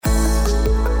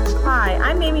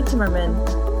I'm Amy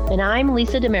Timmerman. And I'm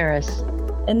Lisa Damaris.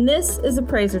 And this is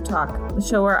Appraiser Talk, the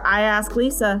show where I ask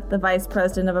Lisa, the Vice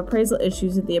President of Appraisal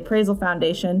Issues at the Appraisal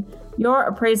Foundation, your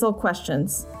appraisal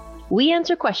questions. We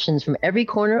answer questions from every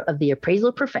corner of the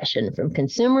appraisal profession, from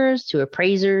consumers to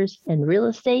appraisers and real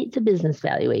estate to business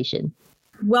valuation.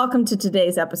 Welcome to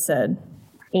today's episode.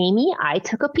 Amy, I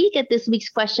took a peek at this week's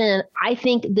question, and I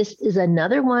think this is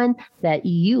another one that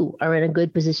you are in a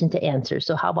good position to answer.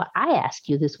 So how about I ask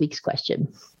you this week's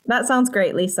question? That sounds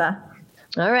great, Lisa.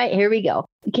 All right, here we go.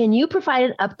 Can you provide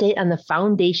an update on the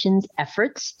foundation's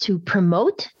efforts to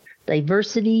promote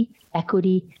diversity,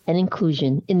 equity, and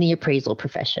inclusion in the appraisal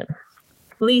profession?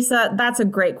 Lisa, that's a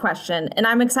great question, and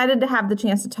I'm excited to have the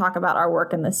chance to talk about our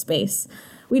work in this space.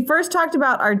 We first talked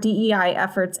about our DEI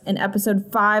efforts in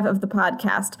episode 5 of the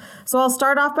podcast, so I'll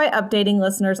start off by updating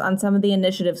listeners on some of the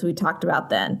initiatives we talked about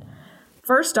then.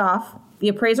 First off, the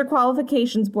Appraiser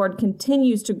Qualifications Board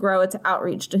continues to grow its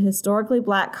outreach to historically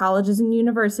Black colleges and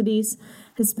universities,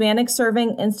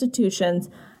 Hispanic-serving institutions,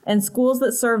 and schools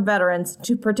that serve veterans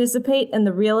to participate in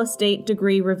the Real Estate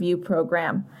Degree Review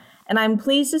Program. And I'm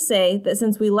pleased to say that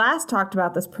since we last talked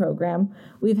about this program,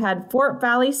 we've had Fort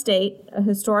Valley State, a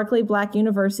historically Black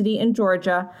university in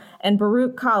Georgia, and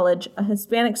Baruch College, a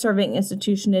Hispanic-serving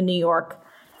institution in New York,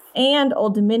 and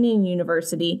Old Dominion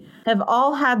University have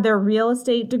all had their real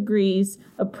estate degrees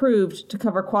approved to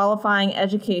cover qualifying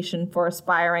education for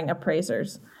aspiring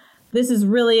appraisers. This is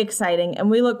really exciting,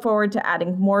 and we look forward to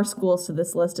adding more schools to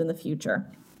this list in the future.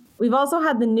 We've also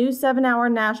had the new 7-hour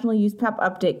National USPAP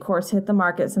Update course hit the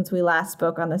market since we last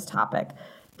spoke on this topic.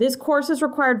 This course is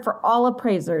required for all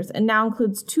appraisers and now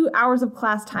includes 2 hours of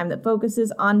class time that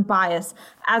focuses on bias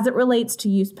as it relates to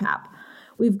USPAP.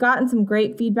 We've gotten some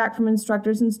great feedback from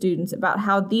instructors and students about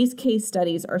how these case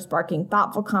studies are sparking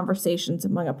thoughtful conversations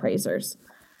among appraisers.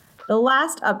 The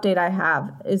last update I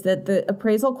have is that the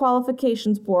Appraisal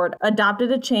Qualifications Board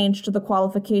adopted a change to the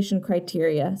qualification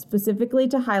criteria, specifically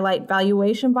to highlight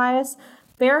valuation bias,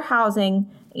 fair housing,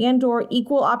 and/or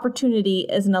equal opportunity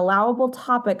as an allowable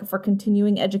topic for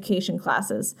continuing education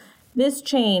classes. This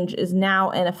change is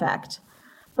now in effect.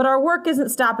 But our work isn't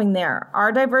stopping there.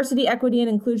 Our Diversity, Equity, and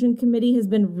Inclusion Committee has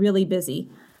been really busy.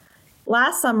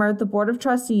 Last summer, the Board of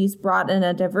Trustees brought in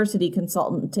a diversity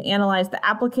consultant to analyze the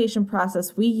application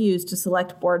process we use to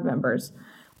select board members.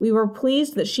 We were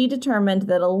pleased that she determined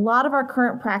that a lot of our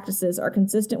current practices are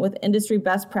consistent with industry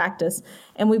best practice,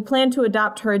 and we plan to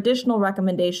adopt her additional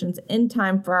recommendations in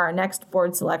time for our next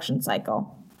board selection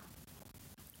cycle.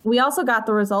 We also got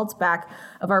the results back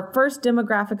of our first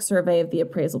demographic survey of the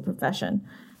appraisal profession.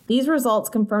 These results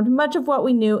confirmed much of what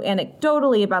we knew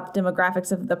anecdotally about the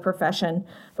demographics of the profession,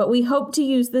 but we hope to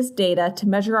use this data to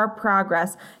measure our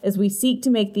progress as we seek to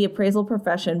make the appraisal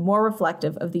profession more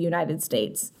reflective of the United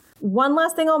States. One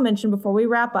last thing I'll mention before we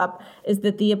wrap up is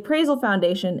that the Appraisal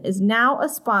Foundation is now a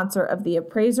sponsor of the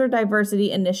Appraiser Diversity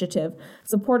Initiative,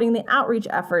 supporting the outreach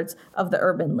efforts of the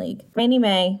Urban League, Fannie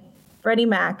Mae, Freddie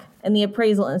Mac, and the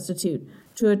Appraisal Institute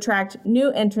to attract new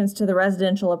entrants to the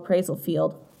residential appraisal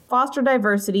field, foster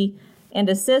diversity, and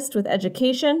assist with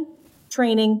education,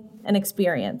 training, and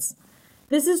experience.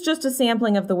 This is just a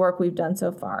sampling of the work we've done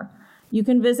so far. You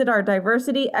can visit our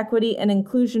Diversity, Equity, and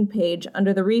Inclusion page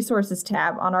under the Resources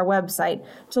tab on our website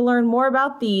to learn more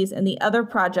about these and the other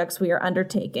projects we are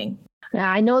undertaking.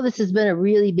 Now, I know this has been a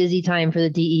really busy time for the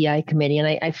DEI committee, and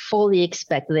I fully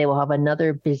expect that they will have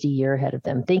another busy year ahead of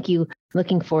them. Thank you.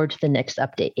 Looking forward to the next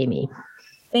update, Amy.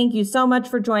 Thank you so much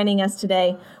for joining us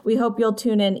today. We hope you'll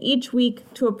tune in each week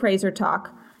to Appraiser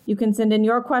Talk. You can send in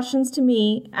your questions to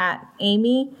me at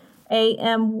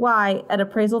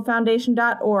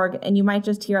amy@appraisalfoundation.org, and you might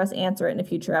just hear us answer it in a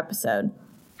future episode.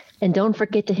 And don't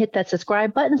forget to hit that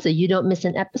subscribe button so you don't miss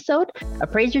an episode.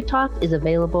 Appraiser Talk is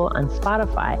available on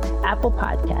Spotify, Apple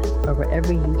Podcasts, or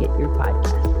wherever you get your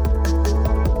podcasts.